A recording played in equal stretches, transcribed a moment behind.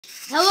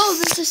Hello,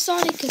 this is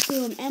Sonic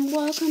Cthulhu, and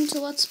welcome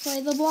to Let's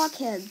Play the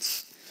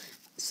Blockheads.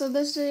 So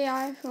this is the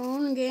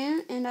iPhone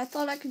again, and I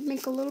thought I could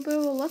make a little bit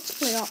of a Let's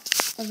Play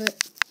of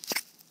it.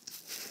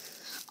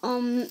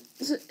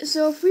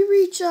 So if we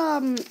reach,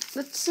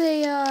 let's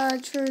say,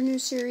 for a new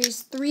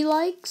series, 3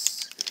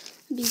 likes,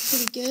 it'd be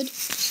pretty good.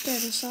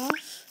 Start us off.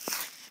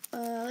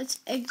 Let's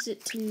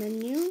exit to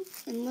menu,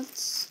 and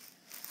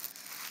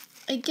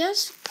I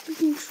guess we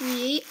can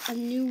create a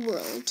new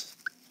world.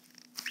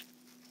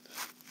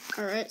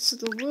 Alright, so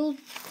the world,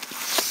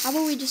 how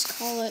about we just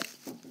call it,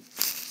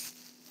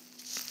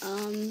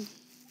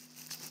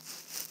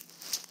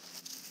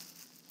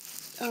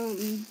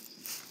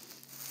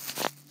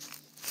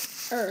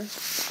 Earth.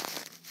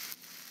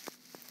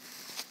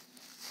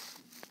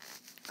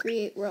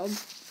 Create world.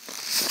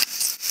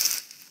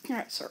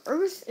 Alright, so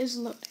Earth is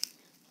loading.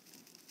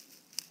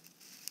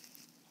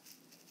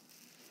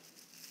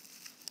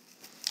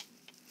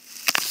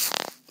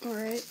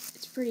 Alright,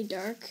 it's pretty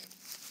dark.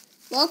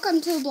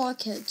 Welcome to the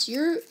Blockheads.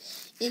 You're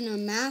in a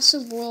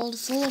massive world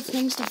full of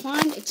things to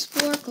find,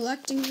 explore,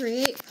 collect, and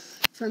create,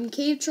 from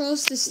cave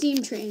trolls to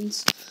steam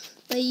trains.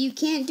 But you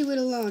can't do it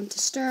alone. To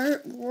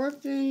start,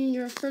 warp in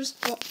your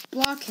first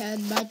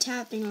blockhead by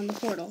tapping on the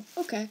portal.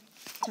 Okay,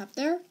 tap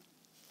there.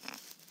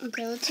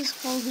 Okay, let's just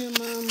call him,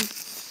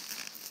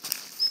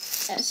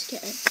 SK.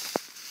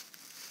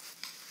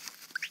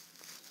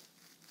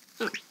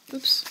 Oh,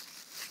 oops.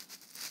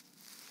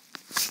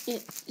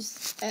 It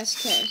is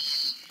SK.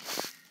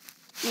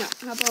 No,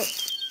 how about,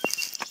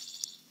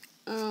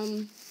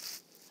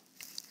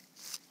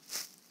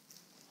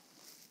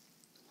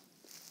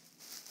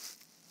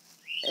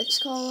 it's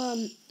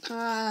called,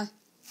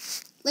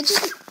 let's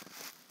just,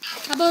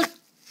 how about,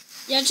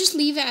 yeah, just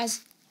leave it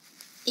as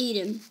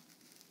Aiden.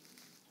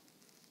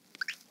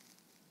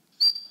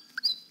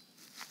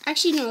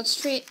 Actually, no, it's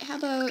straight, how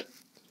about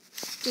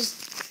just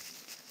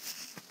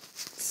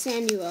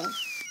Samuel?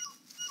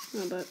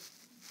 How about,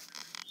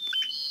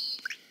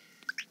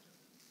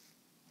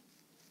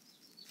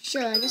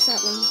 sure, I guess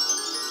that one.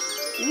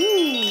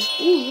 Ooh,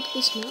 look at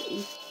this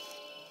mountain.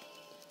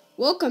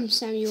 Welcome,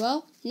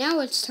 Samuel. Now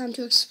it's time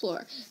to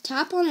explore.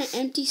 Tap on an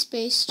empty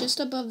space just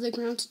above the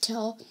ground to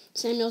tell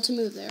Samuel to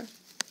move there.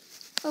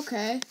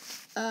 Okay.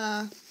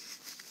 There.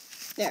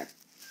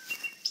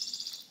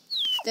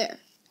 There.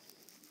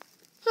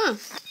 Huh.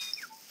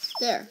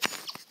 There.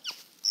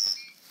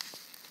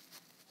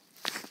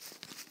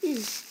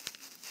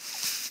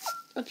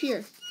 Up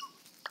here.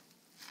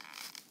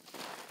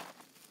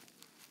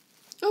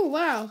 Oh,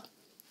 wow.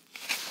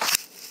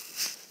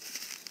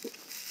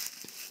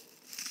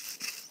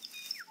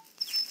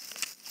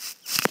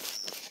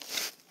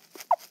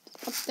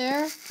 Up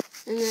there,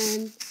 and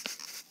then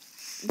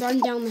run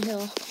down the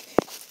hill.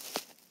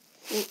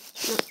 Wait,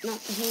 not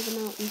the hill, the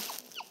mountain.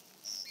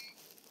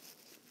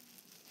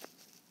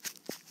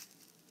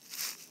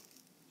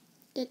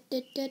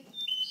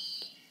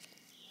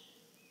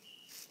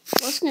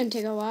 Well, it's gonna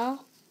take a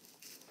while.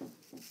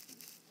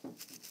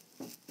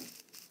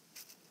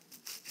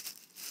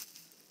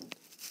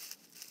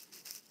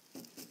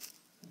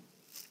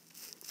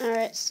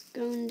 Alright, it's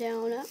going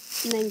down, up,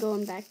 and then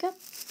going back up.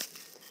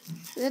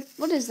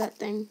 What is that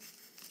thing?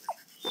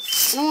 I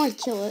don't want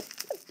to kill it.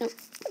 Nope.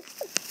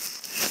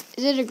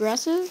 Is it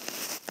aggressive?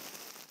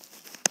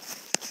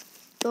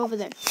 Go over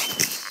there.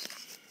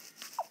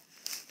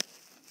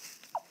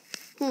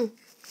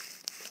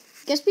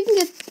 Guess we can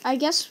get,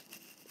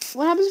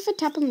 what happens if I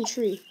tap on the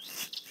tree?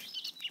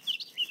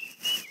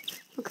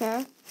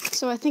 Okay,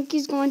 so I think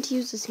he's going to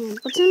use his hand.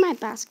 What's in my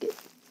basket?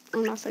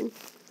 Oh, nothing.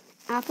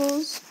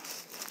 Apples.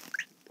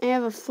 I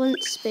have a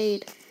flint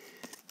spade.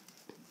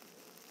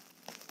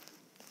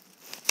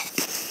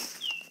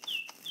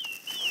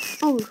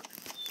 Oh.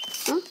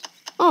 Huh?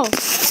 Oh,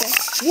 okay.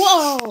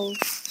 Whoa!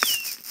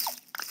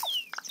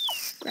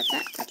 Grab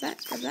that, grab that,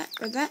 grab that,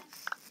 grab that.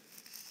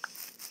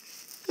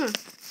 Huh.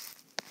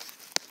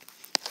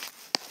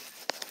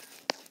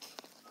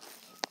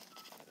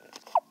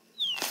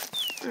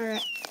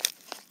 Alright.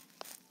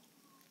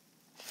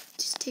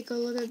 Just take a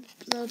little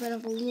bit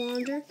of a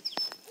wander.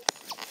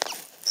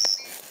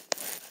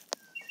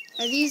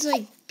 Are these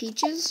like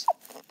peaches?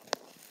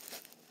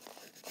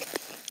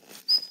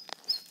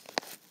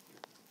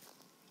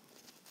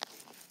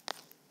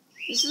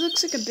 This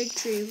looks like a big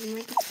tree. We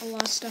might get a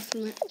lot of stuff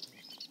from it.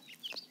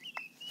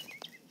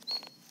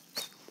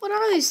 What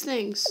are these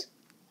things?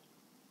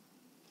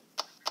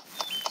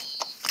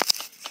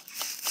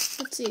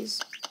 What's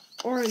these?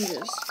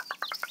 Oranges.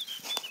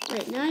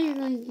 Right, now you're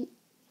going to...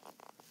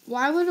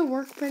 Why would a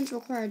workbench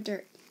require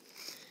dirt?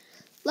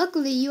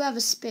 Luckily, you have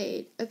a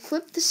spade.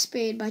 Equip the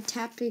spade by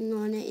tapping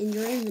on it in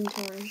your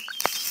inventory.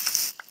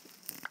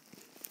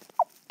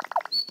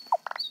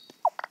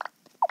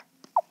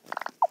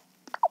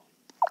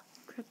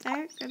 Grab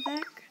that, grab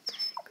that, grab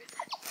that, grab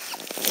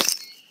that.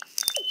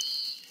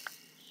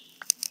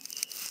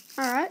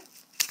 Alright.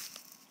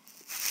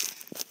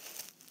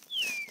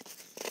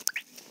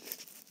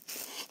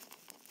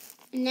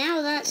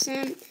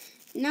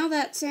 Now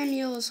that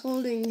Samuel is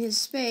holding his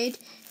spade,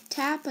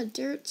 tap a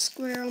dirt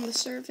square on the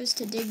surface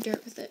to dig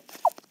dirt with it.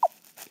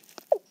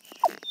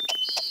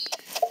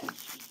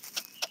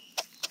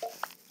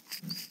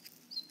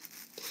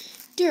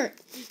 Dirt.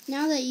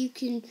 Now that you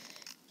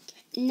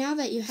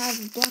have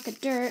a block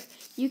of dirt,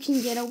 you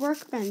can get a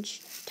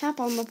workbench. Tap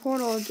on the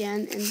portal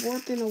again and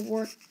warp in a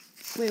work.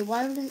 Wait,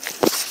 why would it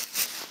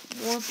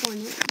warp on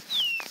it?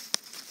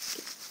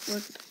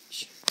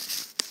 Workbench.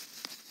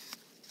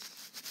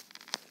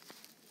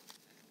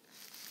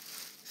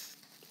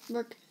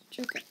 Workbench.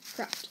 Okay,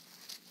 craft.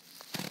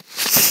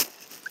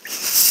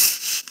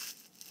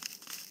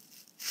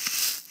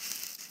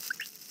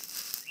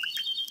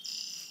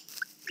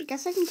 I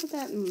guess I can put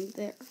that in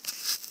there.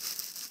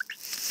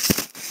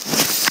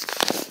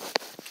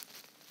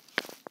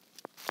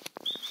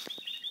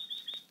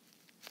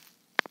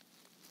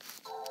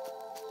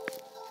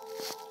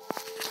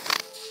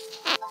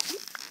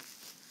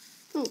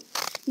 Oh,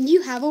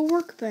 you have a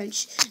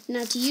workbench.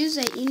 Now to use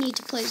it, you need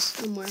to place it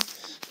somewhere.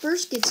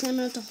 First, get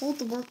Samuel to hold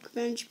the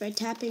workbench by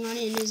tapping on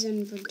it in his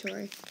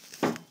inventory.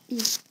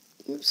 Oops.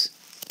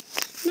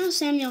 Now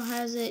Samuel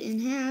has it in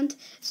hand,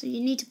 so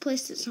you need to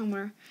place it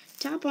somewhere.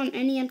 Tap on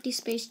any empty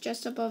space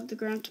just above the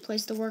ground to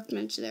place the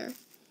workbench there.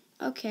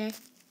 Okay.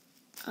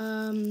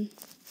 How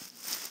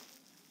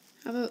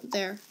about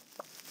there?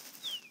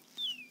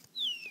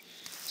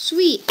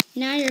 Sweet!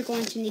 Now you're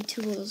going to need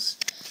tools.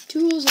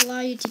 Tools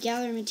allow you to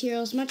gather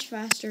materials much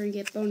faster and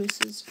get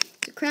bonuses.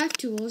 To craft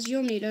tools,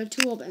 you'll need a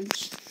tool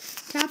bench.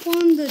 Tap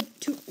on the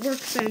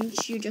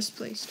workbench you just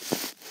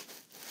placed.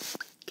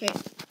 Okay,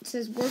 it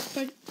says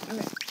workbench.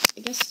 Alright, I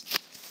guess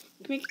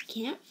I can make a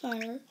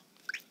campfire.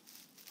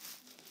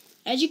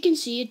 As you can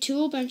see, a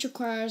tool bench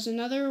requires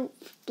another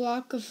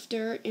block of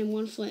dirt and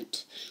 1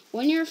 flint.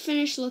 When you're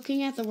finished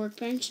looking at the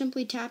workbench,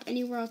 simply tap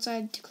anywhere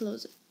outside to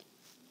close it.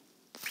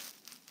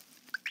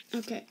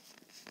 Okay,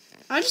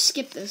 I'll just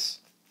skip this.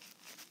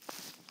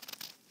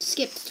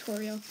 Skip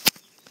tutorial.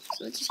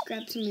 So let's just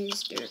grab some of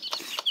this dirt.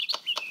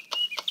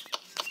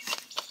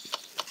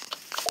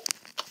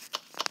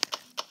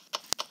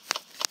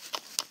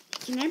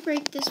 Can I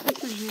break this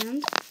with my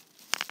hand?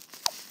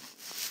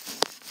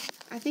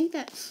 I think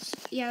that's,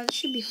 yeah, that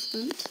should be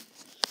flint.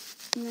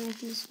 And then I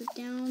can just go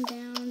down,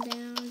 down,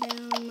 down,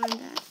 down, mind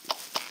that.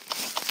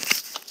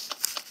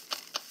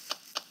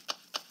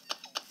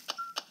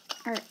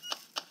 Alright.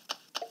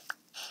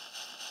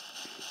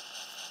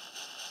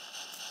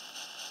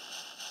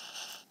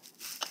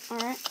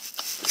 Alright.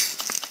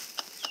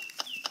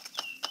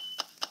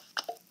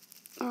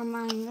 Or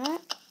mind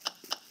that.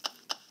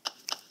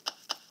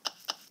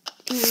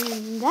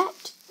 And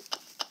that.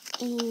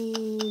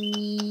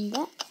 And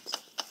that.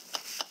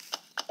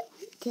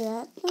 Okay,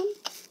 that one.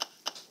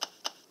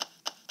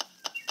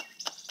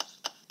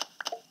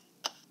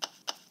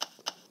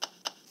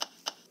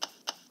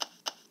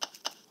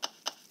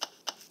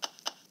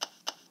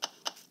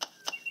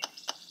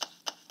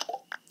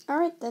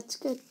 Alright, that's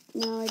good.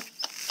 Now I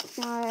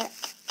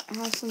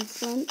have some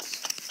flint.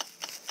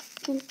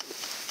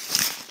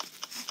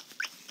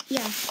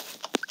 Yeah,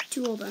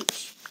 tool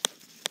bench.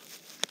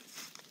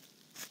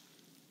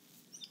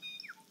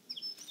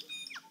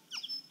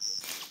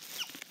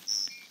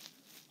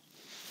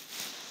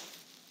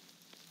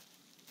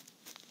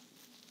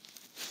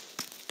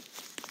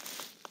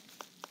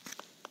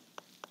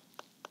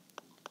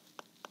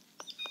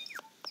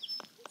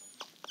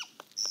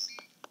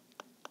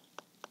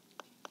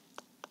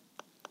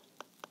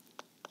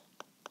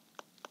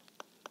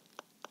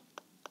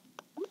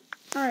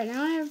 Alright,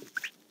 now I have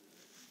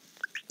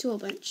tool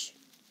bench.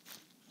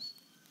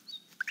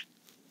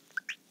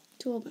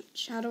 Tool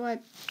bench. How do I...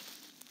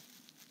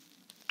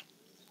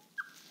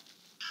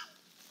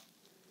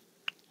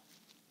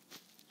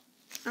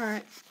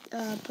 Alright,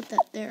 put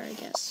that there, I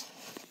guess.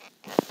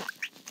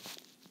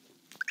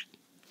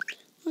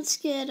 Let's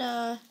get,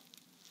 I'll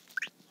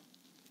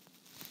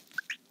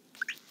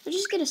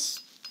just get a...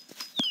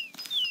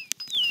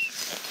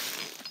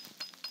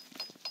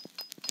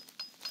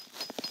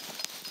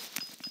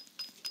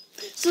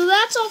 So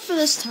that's all for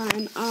this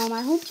time.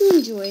 I hope you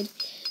enjoyed.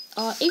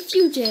 If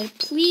you did,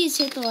 please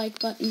hit the like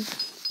button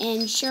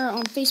and share it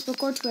on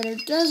Facebook or Twitter.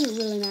 It doesn't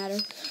really matter.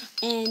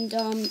 And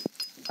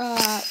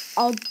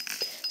I'll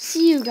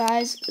see you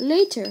guys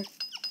later.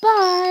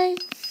 Bye.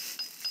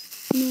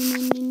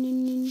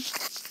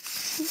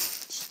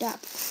 Stop.